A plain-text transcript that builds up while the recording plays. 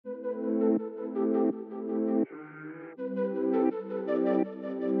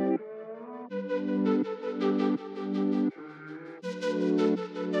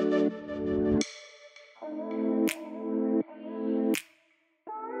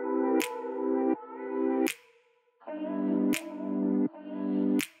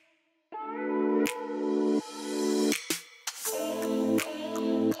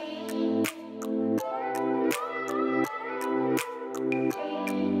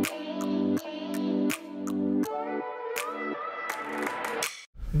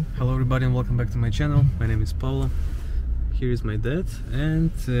Hello everybody and welcome back to my channel. My name is Paolo. Here is my dad,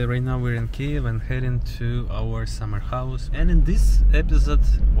 and right now we're in Kiev and heading to our summer house. And in this episode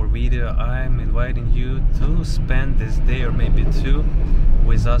or video I'm inviting you to spend this day or maybe two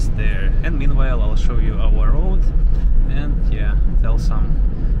with us there. And meanwhile I'll show you our road and yeah, tell some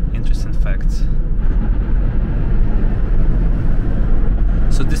interesting facts.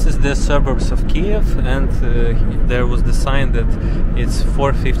 So this is the suburbs of Kiev, and there was the sign that it's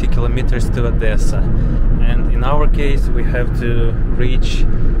 450 kilometers to Odessa, and in our case we have to reach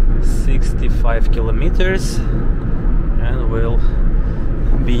 65 kilometers and we'll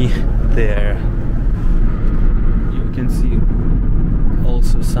be there. You can see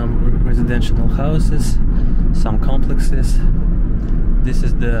also some residential houses, some complexes. This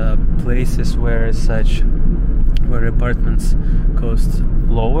is the places where apartments cost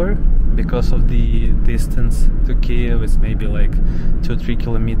lower because of the distance to Kiev. It's maybe like 2-3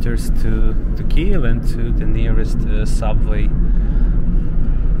 kilometers to Kiev and to the nearest subway.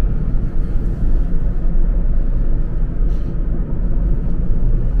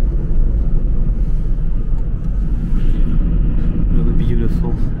 Really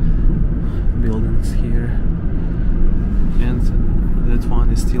beautiful buildings here, and that one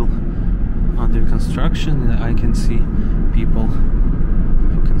is still under construction, and I can see people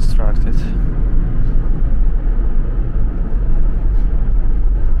who construct it.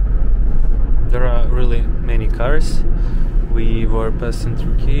 There are really many cars. We were passing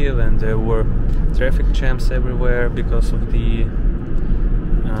through Kiev and there were traffic jams everywhere because of the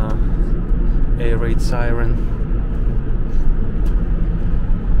air raid siren.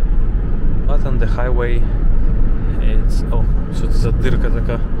 But on the highway it's... oh, что это за дырка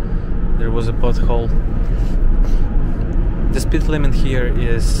такая? There was a pothole. The speed limit here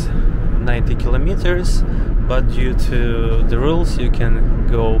is 90 kilometers, but due to the rules you can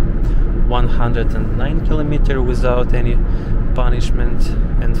go 109 kilometers without any punishment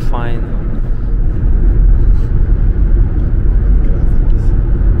and fine.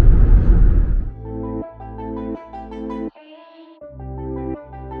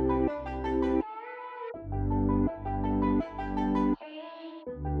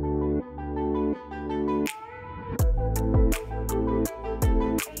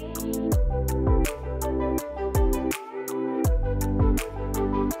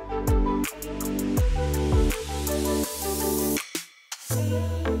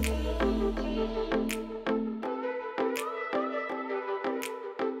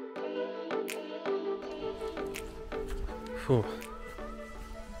 Фу.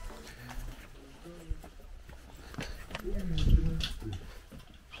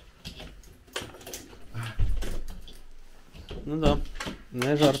 Ну да,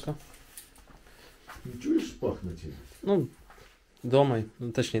 не жарко. Не чуешь пахнуть? Ну, домой,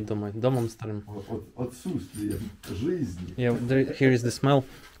 ну, точнее домом старым. Отсутствие жизни. Yeah, here is the smell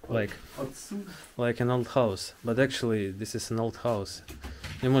like an old house, but actually this is an old house.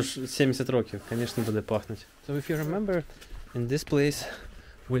 Йому ж 70 років, конечно, буде пахнуть. So if you remember, in this place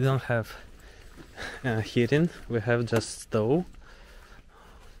we don't have heating, we have just stove.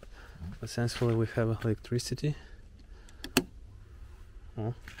 Essentially we have electricity.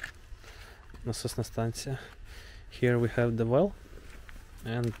 О, насосна станція. Here we have the well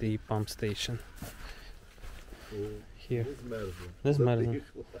and the pump station. Here. This matter.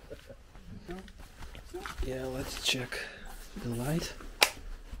 Yeah, let's check the light.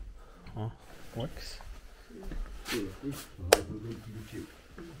 Oh, works.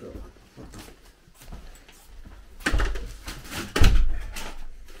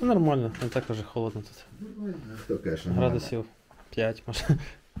 Ну, нормально, не так уже холодно тут. То, конечно, Градусів 5, може.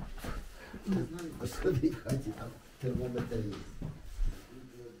 не знаю, в своей хате там термометр есть.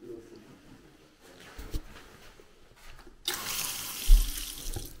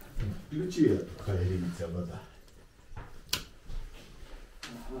 Включи, хай гріється вода.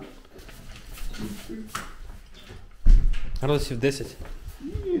 Градусів 10?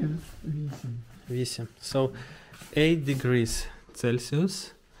 Ні, 8. So 8 degrees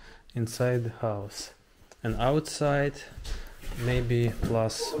Celsius inside the house, and outside maybe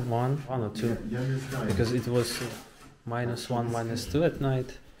 +1 or 2, because it was -1, -2 at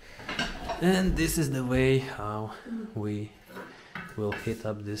night. And this is the way how we will heat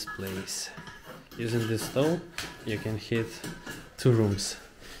up this place. Using this stove you can heat 2 rooms,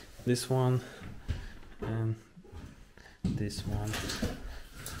 this one and this one.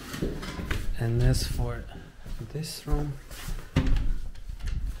 And as for this room,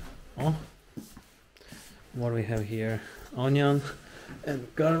 oh, what we have here: onion and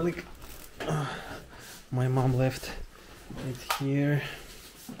garlic. My mom left it here.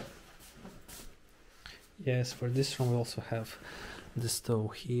 Yes, for this room we also have the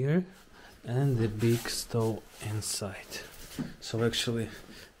stove here and the big stove inside. So actually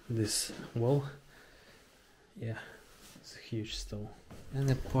this wall, yeah, it's a huge stove. And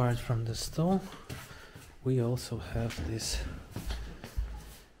apart from the stove, we also have these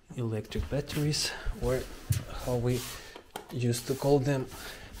electric batteries, or how we used to call them,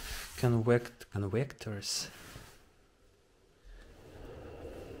 конвекторс.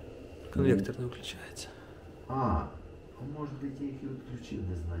 Конвектор не включается. А может быть я их и отключил,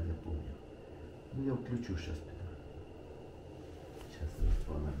 не знаю, я помню. Ну я включу сейчас. Сейчас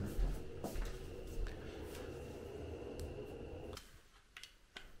располагаю.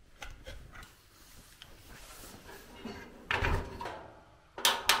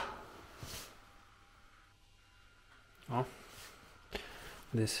 Oh,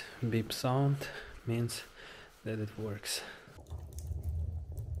 this beep sound means that it works.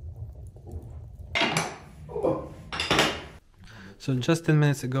 So just 10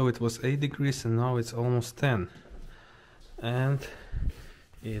 minutes ago it was 8 degrees and now it's almost 10. And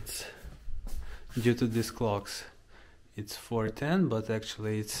it's due to these clocks. It's 4:10, but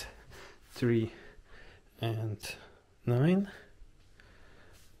actually it's 3 and 9.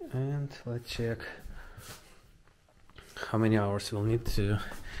 And let's check how many hours we'll need to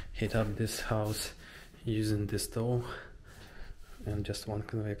heat up this house using the stove and just one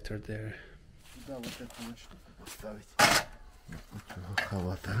convector there. Да, вот это вот штуку поставить.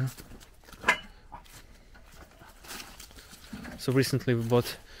 Халата. So recently we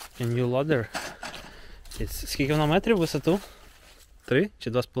bought a new ladder. It's скільки вона метрів висоту? 3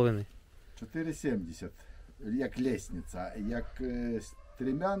 чи 2,5? 4,70. Як лестниця, як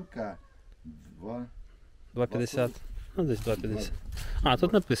стрімянка 2. 2,50. Ну, десь 2,50. А,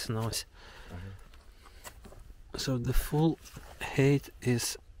 тут написано ось. So the full height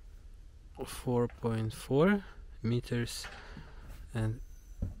is 4.4 meters, and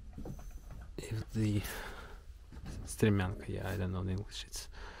if the стремянка, yeah, I don't know the English, it's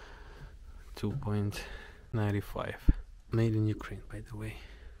 2.95. Made in Ukraine, by the way.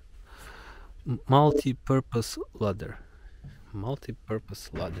 Multi-purpose ladder.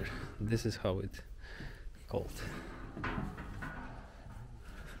 Multi-purpose ladder. This is how it called.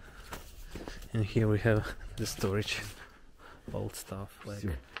 And here we have the storage, old stuff like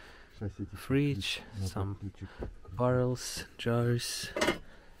fridge, some barrels, jars,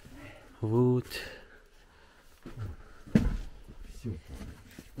 wood.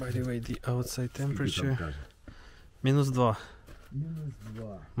 By the way, the outside temperature -2.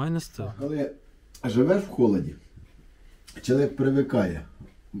 -2. Коли живеш в холоді, чоловік привикає.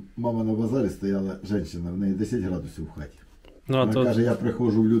 Мама на базарі стояла жінка, в неї 10 градусів в хаті. Вона каже, я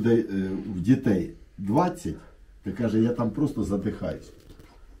приходжу в дітей 20, та каже, я там просто задихаюсь.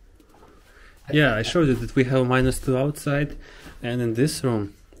 Yeah, I showed you that we have -2 outside, and in this room,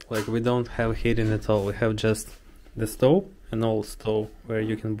 like, we don't have heating at all. We have just the stove, an old stove where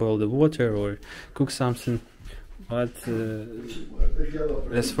you can boil the water or cook something. But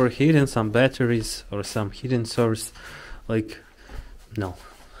as for heating, some batteries or some heating source, like, no,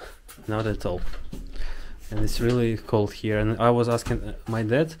 not at all. And it's really cold here. And I was asking my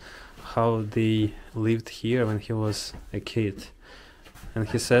dad how they lived here when he was a kid. And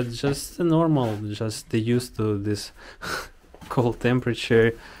he said just normal, just they used to this cold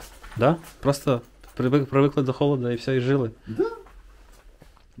temperature. Да? Просто привикли до холода і все, і жили. Да.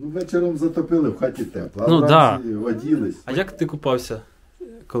 Ну, вечором затопили, в хаті тепло. Ну, да. Оділись. А як ти купався,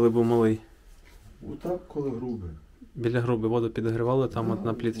 коли був малий? Отак, коли груби. Біля груби воду підігрівали там от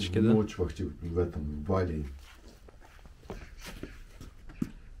на пліточці, в да? ночвах чи в этом, в балі.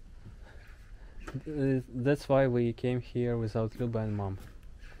 That's why we came here without Luba and Mom.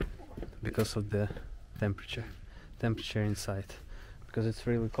 Because of the temperature inside. Because it's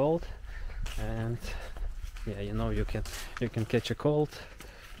really cold, and yeah, you know, you can catch a cold.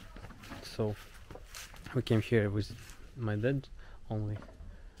 So we came here with my dad only.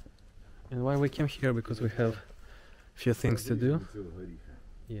 And why we came here? Because we have few things to do.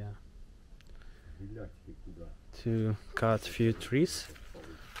 Yeah. To cut few trees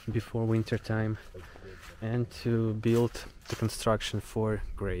before winter time and to build the construction for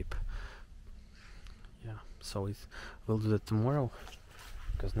grape. Yeah, so we'll do that tomorrow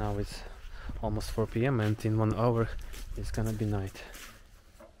because now it's almost 4 p.m. and in 1 hour it's gonna be night.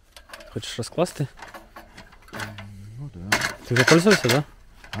 Хочешь раскласти? Ну да. Ты уже пользовался, да?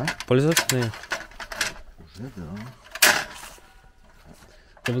 А? Пользовался нею? Уже да.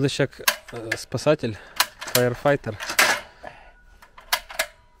 Ти будеш як спасатель, firefighter.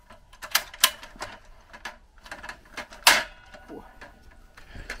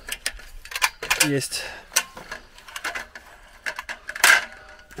 Есть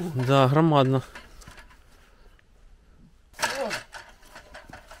Да, громадно.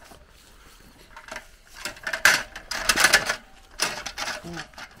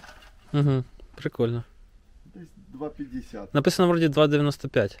 Угу, прикольно. Десь 2,50. Написано вроді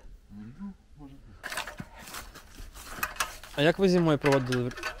 2,95. Ну, може бути. А як ви зимою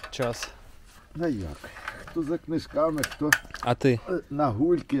проводили час? Ну як? Хто за книжками, хто А ти? на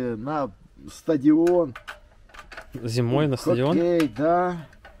гульки, на стадіон. Зимою на стадіон? Хокей, да.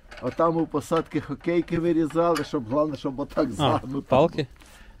 Отам у посадки хокейки вирізали, щоб головне, щоб отак загнуто. Палки?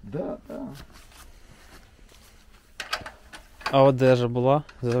 Да, да. А одежа була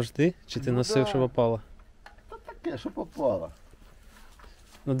завжди? Чи ти носив, що попало? Та таке, що попало.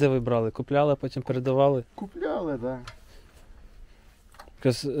 Ну де ви брали? Купляли, потім передавали? Купляли, да.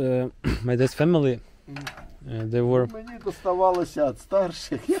 Because my dad's family, they were Мені доставалося від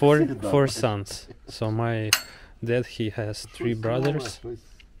старших, як four завжди. sons. So my dad, he has 3 brothers.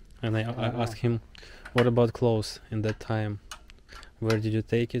 And I asked him, what about clothes in that time? Where did you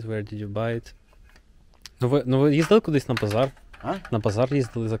take it? Where did you buy it? Ну ви їздили кудись на базар? А? На базар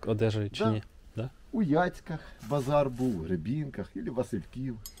їздили за одежею чи Да. ні? Да? У Яцьках базар був, у Рибінках, або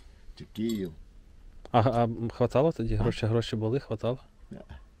Васильків, чи Київ. А хватало тоді? Гроші були? Хватало? Ні.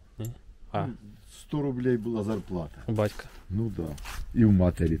 Ні? А, 100 рублей була зарплата. у батька. Ну так. Да. І в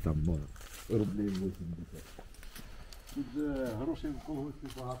матері там може. Рублей 80. Тут же грошей в колгоспі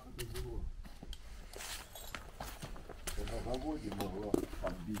багато не було. На заводі могло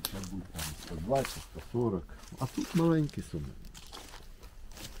там більше бути, там 120, 140. А тут маленькі суми.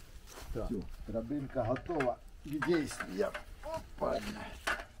 Так. Все, драбинка готова к действиям. Опа.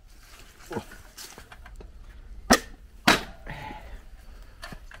 О.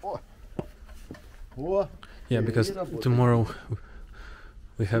 О. О. Yeah, because tomorrow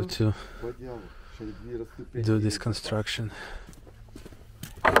we have to do this construction.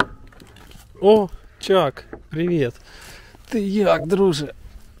 О, Чак, привіт. Ти як, друже?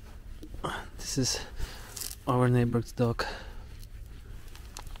 This is our neighbor's dog.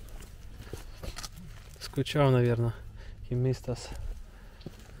 Скучав, наверное. He missed us.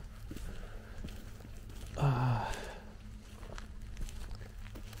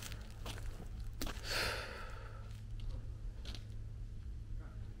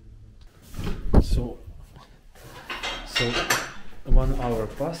 So 1 hour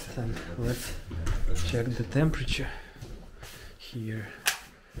passed and let's check the temperature here.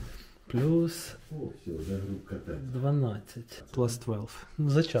 Плюс 12. Plus 12. Ну,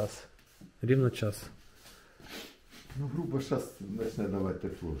 за час. Рівно час. Ну, грубо зараз почне давати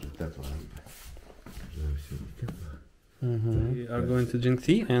тепло, вже тепло. Вже все тепло. We are going to drink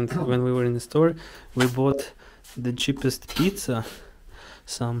tea, and when we were in the store, we bought the cheapest pizza,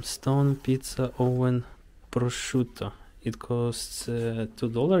 some stone pizza oven prosciutto. It costs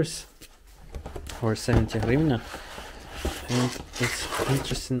 $2 or 70 гривня. And it's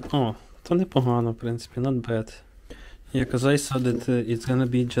interesting. Oh, то непогано, в принципі, not bad. Yeah, because I saw that it's gonna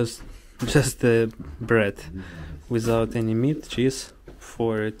be just bread without any meat, cheese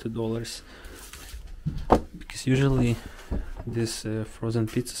for $2. Because usually these frozen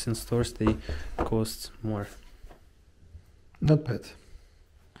pizzas in stores, they cost more. Not bad.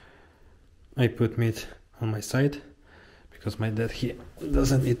 I put meat on my side because my dad, he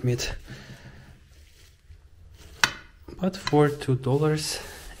doesn't eat meat. But for $2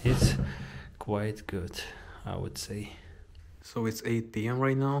 it's quite good, I would say. So it's 8 p.m.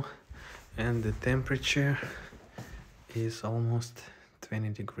 right now and the temperature is almost 20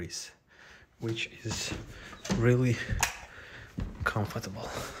 degrees, which is really comfortable.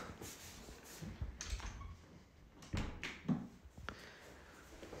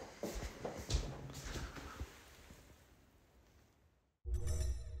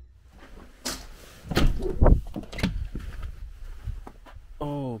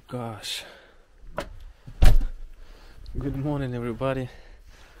 Oh gosh. Good morning everybody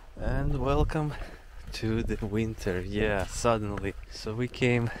and welcome to the winter. Yeah, suddenly. So we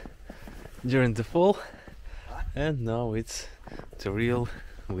came during the fall and now it's the real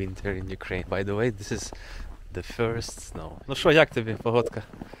winter in Ukraine. By the way, this is the first snow. Ну що, як тобі погодка?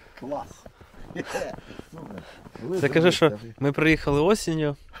 Клас. Ти кажи, що ми приїхали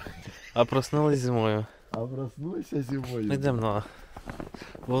осінню, а проснулись зимою. А проснулися зимою. Ми йдемо на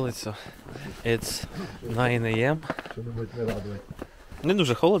вулицю. It's 9 a.m. Що-небудь не радує. Не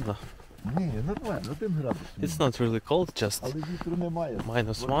дуже холодно. Ні, нормально, 1 градус. It's not really cold, just Але вітру немає.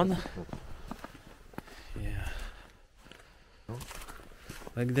 -1. Yeah.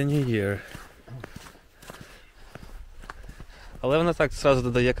 Like the new year. Але вона так зразу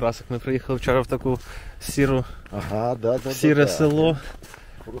додає красок. Ми приїхали вчора в таку сіру, Ага, да. сіре село.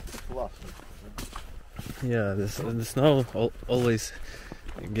 Просто класно. Yeah, the snow always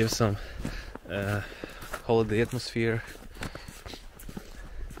gives some holiday atmosphere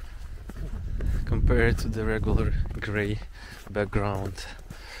compared to the regular gray background.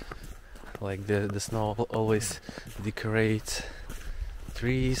 Like the snow always decorates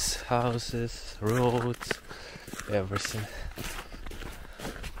trees, houses, roads, everything.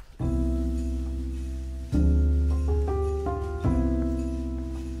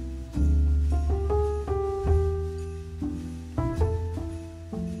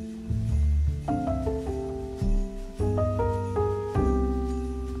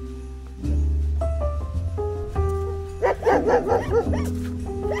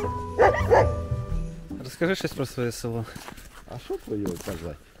 Розкажи щось про своє село. А що про його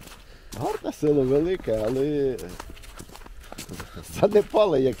казати? Гарне село велике, але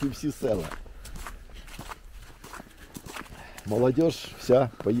занепало, як і всі села. Молодіж вся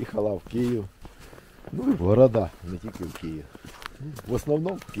поїхала в Київ. Ну і в города, не тільки в Київ. В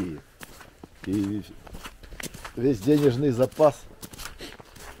основному в Київ. І весь денежний запас.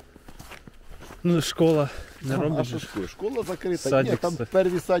 Ну, школа не робить. А що школа? Школа закрита. Садик Ні, там це.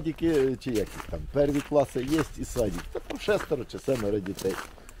 перві садики, чи які там, перві класи є і садик. Та там 6 чи 7 дітей.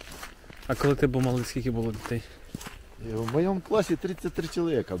 А коли ти був малий, скільки було дітей? І в моєму класі 33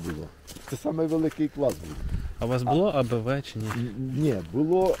 чоловіка було. Це самий великий клас був. А у вас було АБВ чи ні? Ні,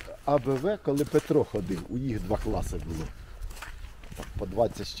 було АБВ, коли Петро ходив. У їх 2 класи було. Там по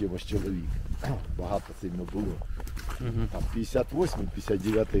 20 з чимось чоловік. Багато сильно було. Там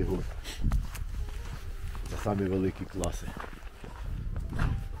 58-59 год. Це самі великі класи.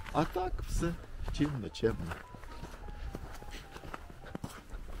 А так все чимно.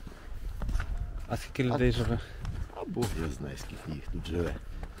 А скільки людей живе? А Бог я знаю, скільки їх тут живе.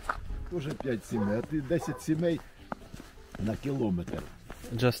 Уже 5 сімей, а ти 10 сімей на кілометр.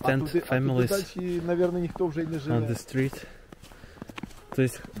 Just А 10 туди families далі, мабуть, ніхто вже й не on живе. the street.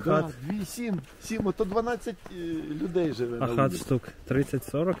 Тобто Да, хат, 7, то 12 людей живе а на хат вулиці. штук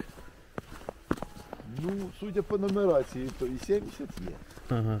 30-40? Ну, судя по нумерації, то і 70 є.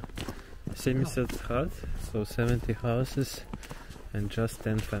 Ага. 70 hut, so 70 houses and just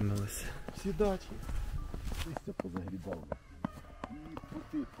 10 families. Всі дачі. Листя позагрібав. І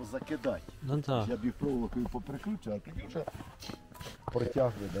пути позакидати. Ну так. Я б їх проволокою поприкручу, а тоді вже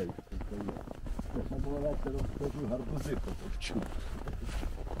протягли дай. Як на молодецькому скажу, гарбузи потовчу.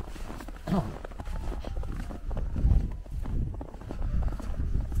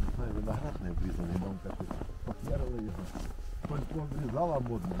 Знаю, виноград не обрізаний, мамка тут похерили його. Паньком врізала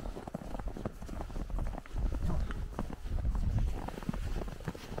модно.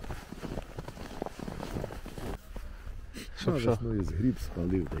 Щоб що? Весною згріб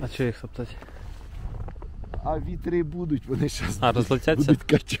спалив. А що їх топтати? А вітри будуть, вони зараз А, розлетяться?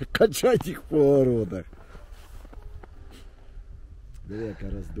 будуть качати їх по городах. Диви, яка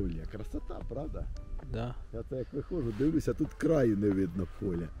роздолья. Красота, правда? Да. Я так як виходжу, дивлюся, тут краю не видно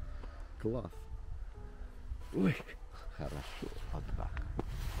поля. Клас. Ой, хорошо, однак.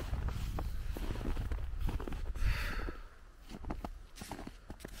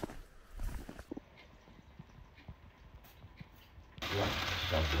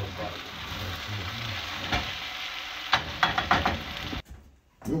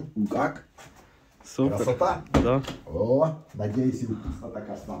 Ну, как? Супер. Красота? Да. О, надеюсь, и вкусно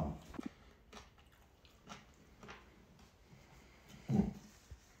така сама.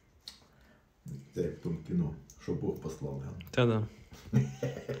 Це як в тому кіно, що Бог послав. Та-да.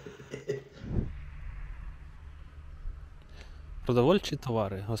 Продовольчі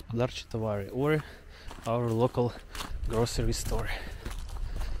товари, господарчі товари, or our local grocery store.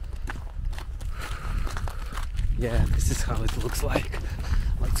 Yeah, this is how it looks like.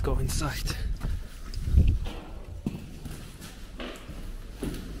 Let's go inside.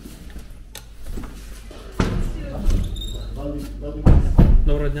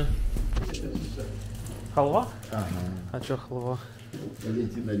 Доброго дня. Халва? Ага. А чо халва?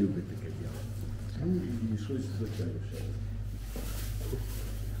 Валентина любить таке діло. Ну і щось звичайно ще.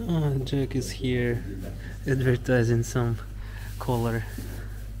 Oh, Jack is here advertising some color.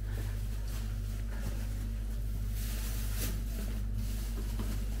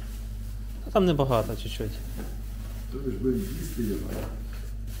 Там небагато, чуть-чуть. То ж ви їсти його,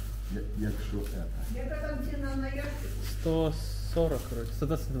 якщо це. Яка там ціна на ящик? 140, коротше,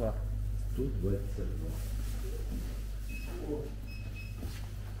 122. 122. О.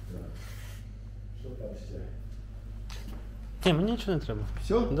 Так. Що там ще? Ні, мені нічого не треба.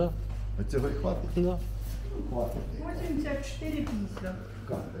 Все? Да, А цього й хватить? да. Хватить. 84,50.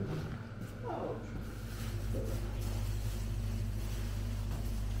 Карти.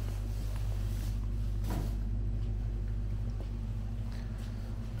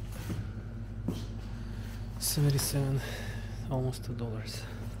 $1.77, almost $2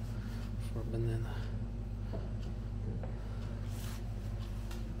 for banana.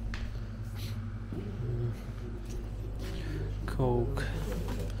 Coke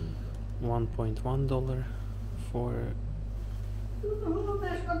 $1.1 for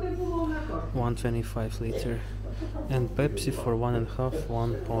 1.25 liter, and Pepsi for 1.5,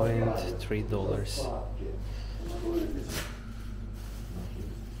 $1.3.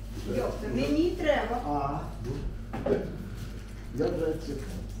 Мені треба.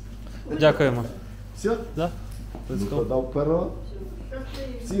 Дякуємо. Все? Да? Let's go. Подав перо.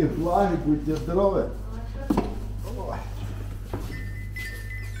 Всі флаги, будьте здорові.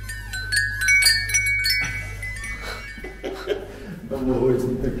 Там вулиці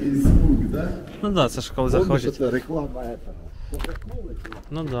такий звук, да? Ну да, це ж коли Помниш, заходять. це реклама этого. Кока-коли.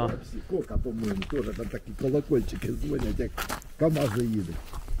 Ну да. Кока, по-моєму, теж там такі колокольчики дзвонять, як КамАЗи їдуть.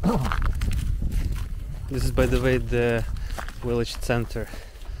 This is, by the way, the village center.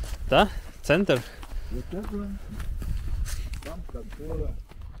 Да? Center? Там контора.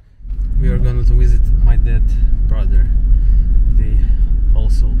 We are going to visit my dead brother. They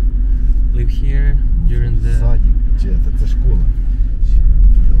also live here during the... Садик, чи це школа.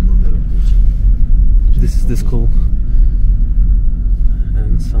 Давно не робоча. This is the school.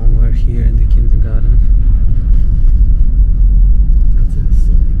 And somewhere here in the kindergarten. Це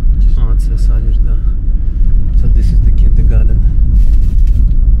садик. Oh, it's a садик, да. So this is the kindergarten.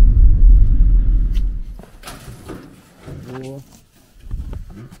 О,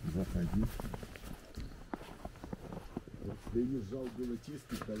 заходи. Приезжал, было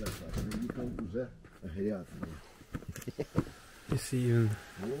чистый колеса, приехал уже грязный. You see even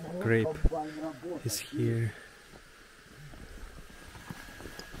grape is here.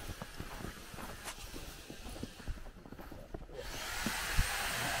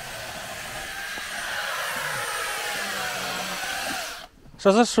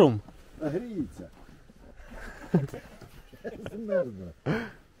 Що за шум? Нагріється. Змерзне.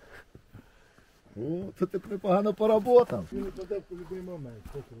 О, то ти непогано поработав. Він подав у будь-який момент.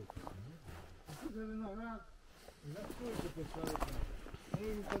 Це виноград.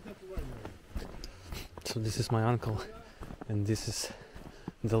 So this is my uncle, and this is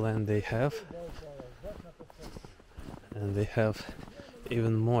the land they have, and they have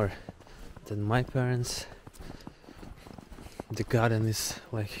even more than my parents. The garden is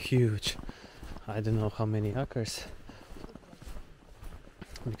like huge. I don't know how many acres,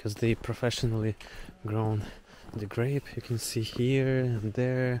 because they professionally grown the grape. You can see here and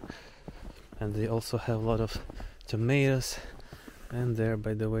there, and they also have a lot of tomatoes, and there,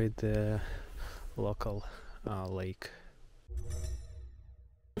 by the way, the local lake.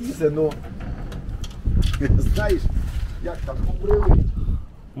 Ну, знаєш, як там попривить.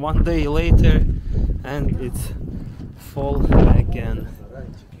 One day later, and it's fall again.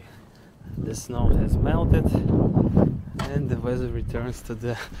 The snow has melted, and the weather returns to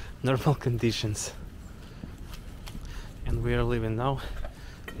the normal conditions. And we are leaving now.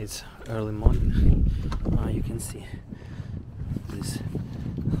 It's early morning. You can see this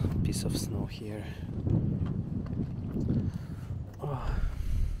piece of snow here. Oh,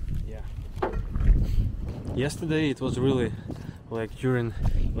 yeah. Yesterday it was really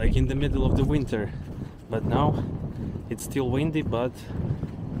like in the middle of the winter, but now it's still windy, but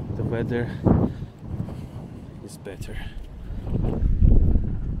the weather is better.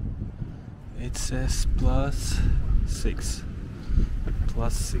 It says +6.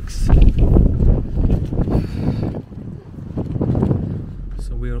 +6.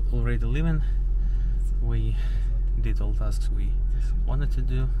 So we are already leaving. We did all tasks we wanted to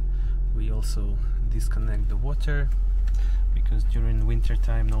do. We also disconnect the water because during winter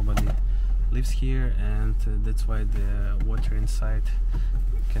time nobody lives here, and that's why the water inside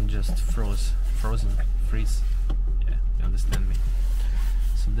can just freeze. Yeah, you understand me.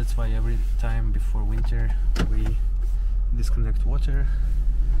 So that's why every time before winter we disconnect water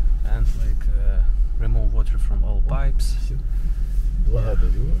and like remove water from all pipes.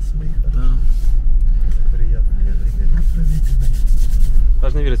 Благодарю вас, мої Да. хороші. За приємне время проведене.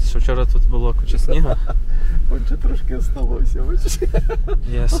 Аж не віриться, що вчора тут було куча снігу. Вон ще трошки осталося.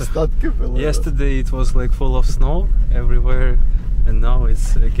 Yes. Остатки були. Yesterday it was like full of snow everywhere, and now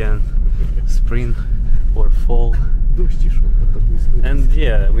it's again spring or fall. Дощ ішов. And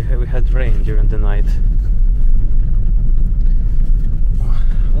yeah, we had rain during the night.